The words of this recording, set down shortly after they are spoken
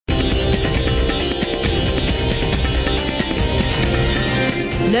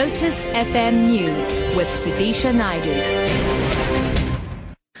Lotus FM News with Sudisha Naidu.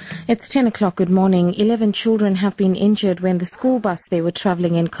 It's 10 o'clock. Good morning. 11 children have been injured when the school bus they were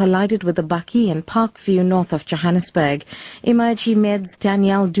travelling in collided with a bakkie in Parkview, north of Johannesburg. Emergency Med's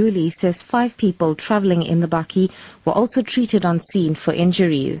Danielle Dooley says 5 people travelling in the bakkie were also treated on scene for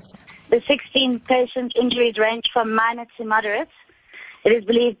injuries. The 16 patient injuries range from minor to moderate. It is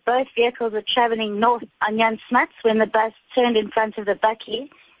believed both vehicles were travelling north on Jan Smuts when the bus turned in front of the bakkie,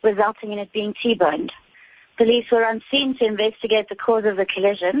 resulting in it being T-boned. Police were on scene to investigate the cause of the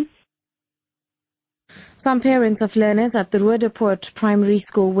collision. Some parents of learners at the Roodepoort Primary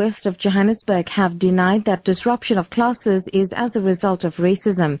School west of Johannesburg have denied that disruption of classes is as a result of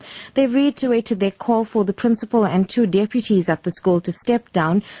racism. They've reiterated their call for the principal and 2 deputies at the school to step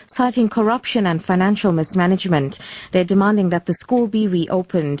down, citing corruption and financial mismanagement. They're demanding that the school be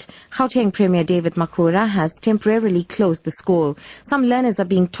reopened. Gauteng Premier David Makhura has temporarily closed the school. Some learners are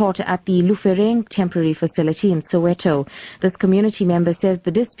being taught at the Lufereng temporary facility in Soweto. This community member says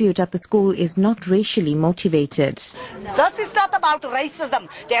the dispute at the school is not racially motivated. This is not about racism.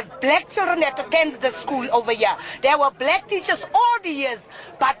 There's black children that attend the school over here. There were black teachers all the years.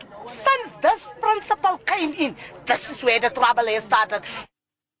 But since this principal came in, this is where the trouble has started.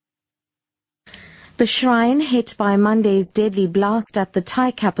 The shrine hit by Monday's deadly blast at the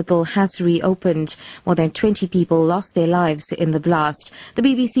Thai capital has reopened. More than 20 people lost their lives in the blast. The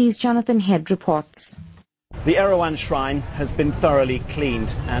BBC's Jonathan Head reports. The Erawan shrine has been thoroughly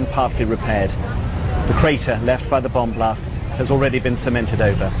cleaned and partly repaired. The crater left by the bomb blast has already been cemented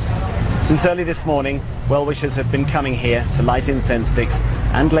over. Since early this morning, well-wishers have been coming here to light incense sticks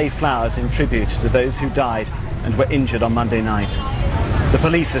and lay flowers in tribute to those who died and were injured on Monday night. The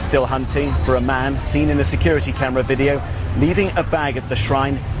police are still hunting for a man seen in a security camera video leaving a bag at the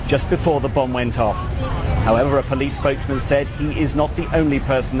shrine just before the bomb went off. However, a police spokesman said he is not the only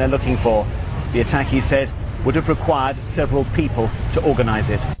person they're looking for. The attack, he said, would have required several people to organise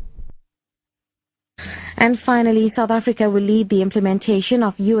it. And finally, South Africa will lead the implementation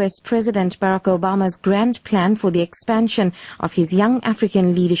of U.S. President Barack Obama's grand plan for the expansion of his Young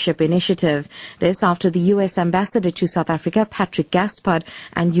African Leadership Initiative. This after the U.S. Ambassador to South Africa, Patrick Gaspard,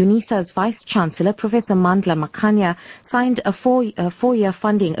 and UNISA's Vice Chancellor, Professor Mandla Makhanya, signed a four-year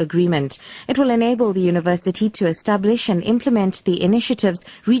funding agreement. It will enable the university to establish and implement the initiative's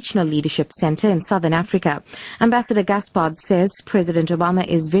Regional Leadership Center in Southern Africa. Ambassador Gaspard says President Obama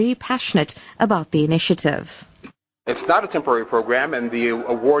is very passionate about the initiative. It's not a temporary program, and the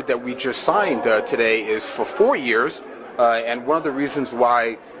award that we just signed today is for 4 years. And one of the reasons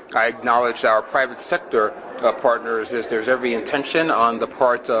why I acknowledge our private sector partners is there's every intention on the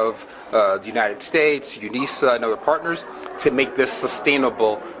part of the United States, UNISA, and other partners to make this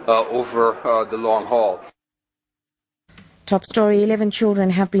sustainable over the long haul. Top story, 11 children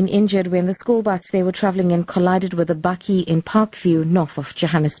have been injured when the school bus they were travelling in collided with a bakkie in Parkview, north of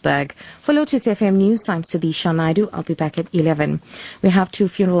Johannesburg. For Lotus FM News, I'm Sudisha Naidu. I'll be back at 11. We have 2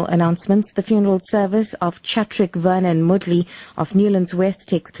 funeral announcements. The funeral service of Chatrick Vernon Mudley of Newlands West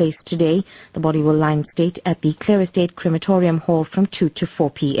takes place today. The body will lie in state at the Clare Estate Crematorium Hall from 2 to 4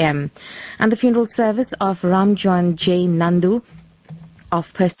 p.m. And the funeral service of Ramjuan J. Nandu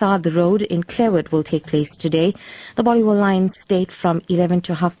of Persad Road in Clarewood will take place today. The body will lie in state from 11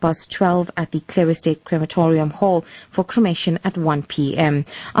 to 12:30 at the Clare Estate Crematorium Hall for cremation at 1 p.m.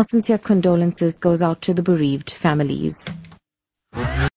 Our sincere condolences goes out to the bereaved families.